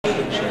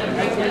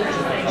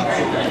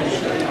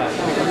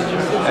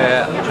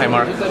Hi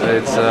Mark.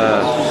 It's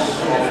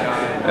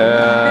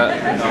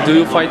do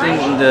you fight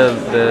in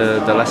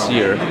the last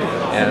year,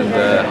 and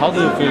how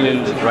do you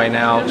feel right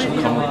now to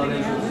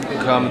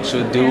come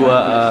to do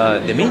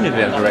the main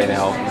event right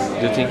now?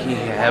 Do you think you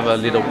have a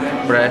little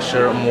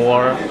pressure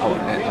more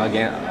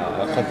again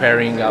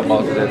comparing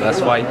about the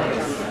last fight?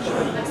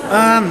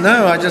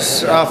 No, I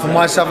just for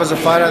myself as a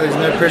fighter, there's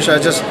no pressure.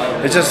 It's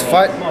just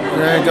fight,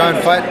 go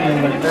and fight,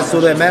 and that's all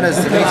that matters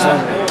to me.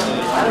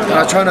 So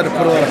I try not to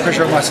put a lot of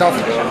pressure on myself.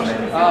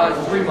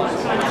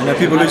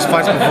 People lose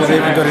fights before they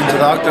even got into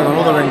the octagon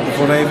or the ring,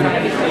 before they even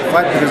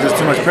fight, because there's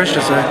too much pressure.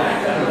 So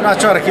I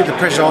try to keep the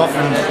pressure off,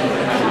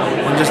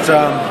 and just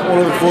all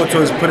I look forward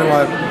to is putting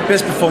my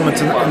best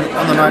performance on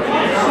the night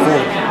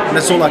forward. And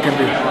that's all I can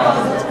do.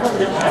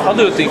 How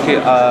do you think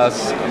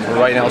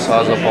right now as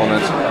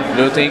opponent?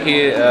 Do you think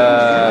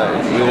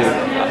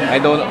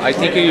I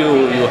think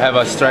you have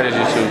a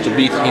strategy to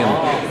beat him,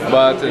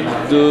 but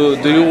do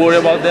you worry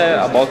about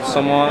that? About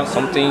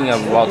something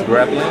about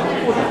grappling?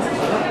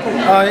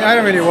 I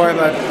don't really worry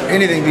about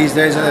anything these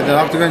days at the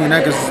octagon,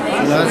 because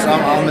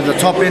I'm at the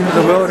top end of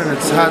the world, and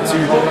it's hard to,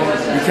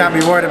 you can't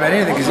be worried about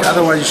anything, because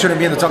otherwise you shouldn't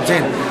be in the top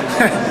 10.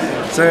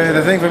 So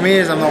the thing for me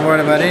is I'm not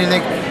worried about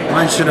anything.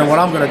 I'm interested in what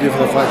I'm going to do for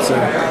the fight. So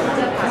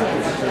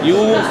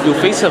you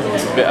face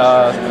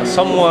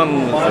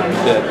someone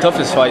the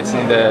toughest fights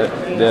in this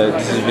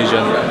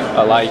division,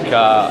 like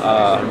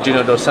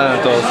Junior Dos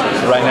Santos.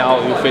 Right now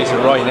you face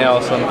Roy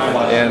Nelson,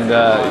 and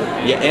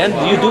and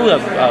you do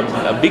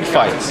a big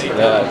fight.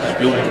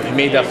 You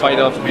made a fight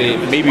of the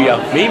maybe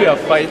a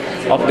fight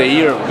of the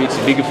year with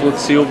Bigfoot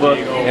Silva,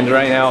 and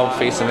right now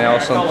facing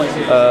Nelson.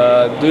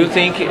 Do you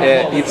think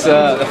it's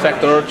a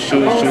factor to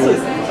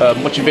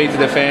motivate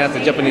the fans,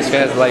 the Japanese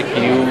fans like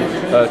you,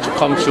 to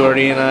come to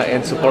arena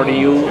and support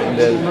you in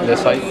the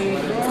fight?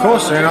 Of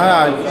course,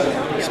 I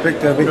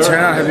expect a big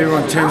turnout. Have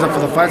everyone turns up for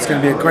the fight. It's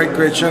going to be a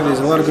great show. There's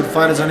a lot of good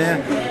fighters on here.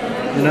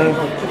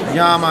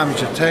 Yama,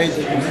 Mitchell Tate,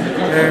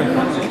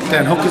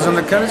 Dan Hooker's on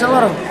the card. There's a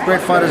lot of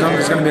great fighters on.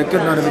 It's going to be a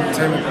good night of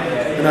entertainment,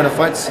 good night of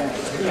fights.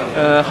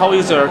 How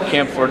is your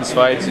camp for this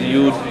fight?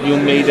 You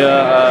made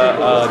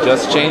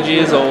just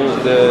changes, or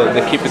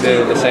the keep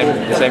the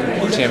same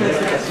team?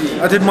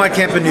 I did my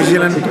camp in New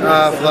Zealand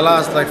for the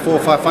last 4 or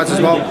 5 fights as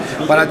well,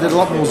 but I did a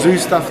lot more zoo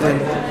stuff than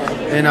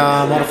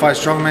modified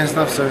strongman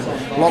stuff. So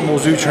a lot more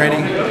zoo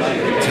training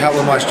to help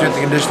with my strength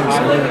and conditioning. So,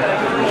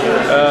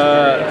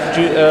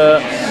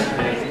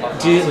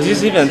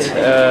 this event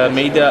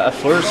made a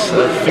first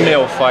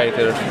female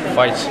fighter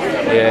fight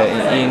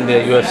in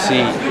the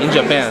UFC in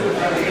Japan.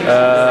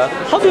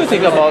 How do you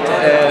think about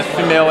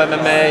female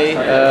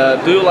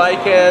MMA? Do you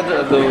like it?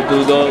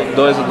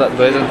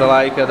 Doesn't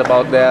like it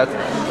about that?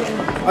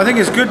 I think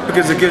it's good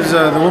because it gives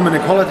the woman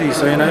equality.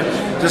 So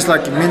just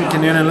like men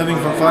can earn a living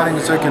from fighting,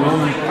 so can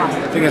women.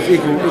 I think it's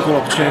equal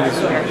opportunities.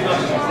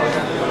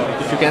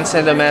 If you can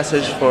send a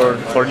message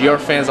for your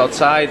fans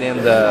outside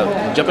and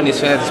Japanese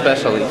fans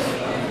especially.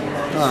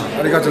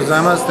 Arigatou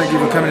gozaimasu. Thank you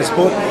for coming to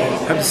support.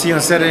 Hope to see you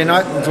on Saturday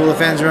night, and to all the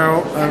fans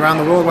around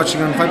the world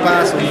watching on Fight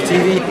Pass, on the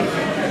TV.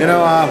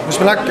 Wish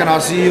me luck, and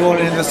I'll see you all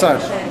in the side.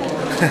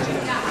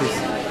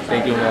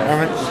 Thank you,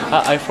 man.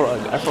 I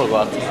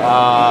forgot.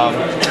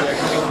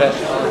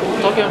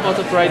 Talking about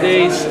the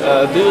Fridays,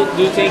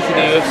 do you think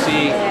the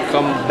UFC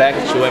come back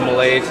to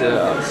emulate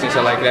things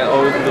like that,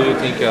 or do you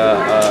think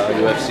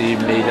UFC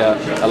made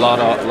a lot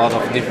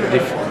of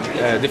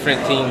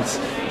different things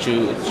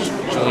to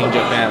in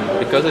Japan,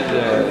 because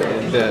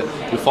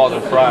you follow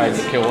Pride,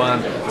 the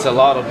K1, it's a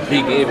lot of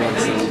big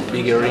events,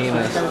 big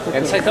arenas,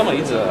 and Saitama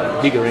is a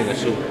big arena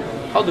too.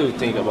 How do you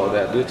think about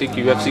that? Do you think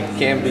UFC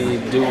can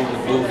do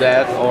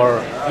that,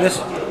 or yes,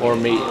 or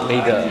made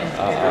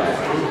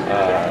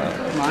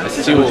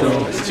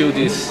still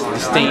this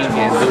thing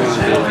and do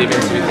the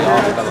events with the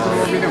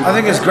Octógono? I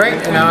think it's great,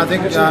 I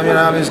think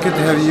it's good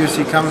to have the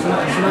UFC come, and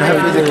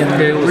hopefully they can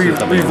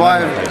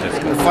revive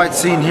the fight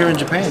scene here in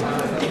Japan.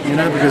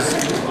 Because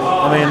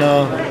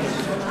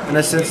in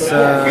essence,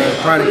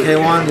 prior to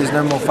K1, there's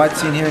no more fight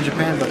scene here in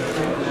Japan, but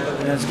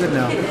it's good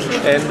now.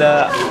 And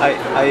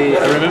I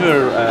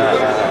remember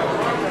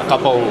a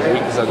couple of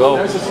weeks ago,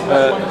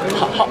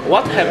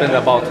 what happened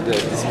about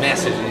this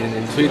message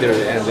in Twitter,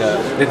 and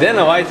the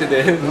Dana White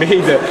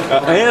made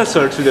an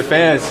answer to the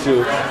fans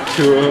to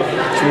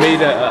make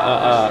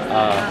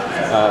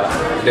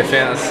the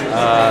fans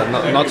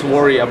not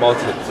worry about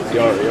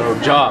your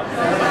job.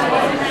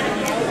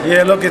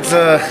 Yeah, look, it's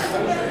a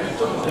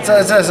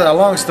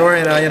long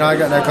story, I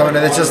got no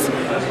comment. It's just,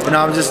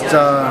 I'm just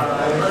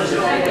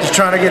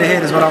trying to get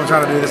ahead is what I'm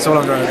trying to do. That's all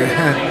I'm trying to do.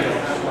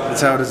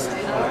 That's how it is.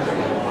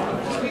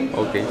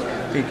 Okay,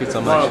 thank you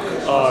so much. Mark,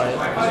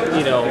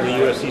 the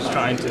UFC is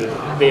trying to,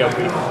 they are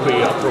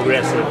very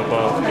progressive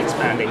about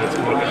expanding its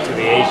market to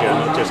the Asia,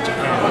 not just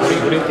Japan.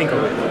 What do you think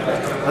of it?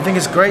 I think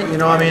it's great.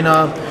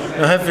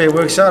 Hopefully it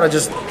works out.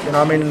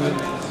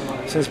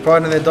 since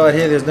pride in their diet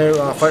here. There's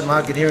no fight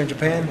market here in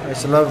Japan. I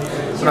used to love,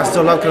 and I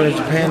still love coming to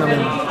Japan. I mean,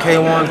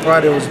 K1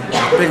 Pride, it was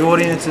big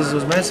audiences, it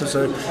was massive.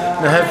 So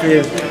hopefully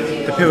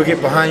the people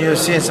get behind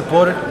UFC and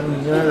support it,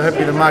 and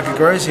hopefully the market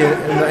grows here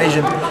in the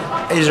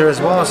Asia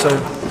as well. So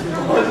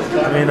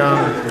I mean,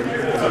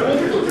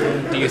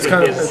 do you think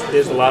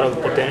there's a lot of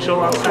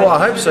potential out there? Well,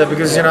 I hope so,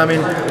 because I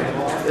mean,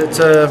 it's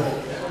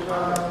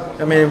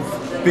I mean,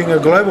 being a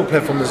global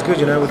platform is good.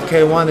 With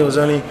K1 there was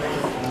only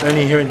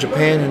here in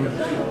Japan,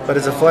 but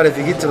as a fighter, if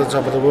you get to the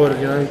top of the world,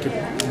 you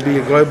could be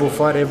a global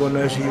fighter. Everyone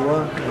knows who you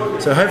are.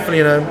 So hopefully,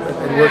 it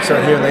works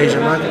out here in the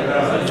Asian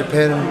market,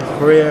 Japan, and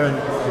Korea,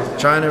 and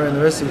China, and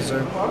the rest of it. So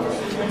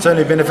it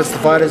certainly benefits the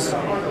fighters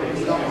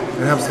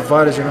and helps the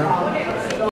fighters.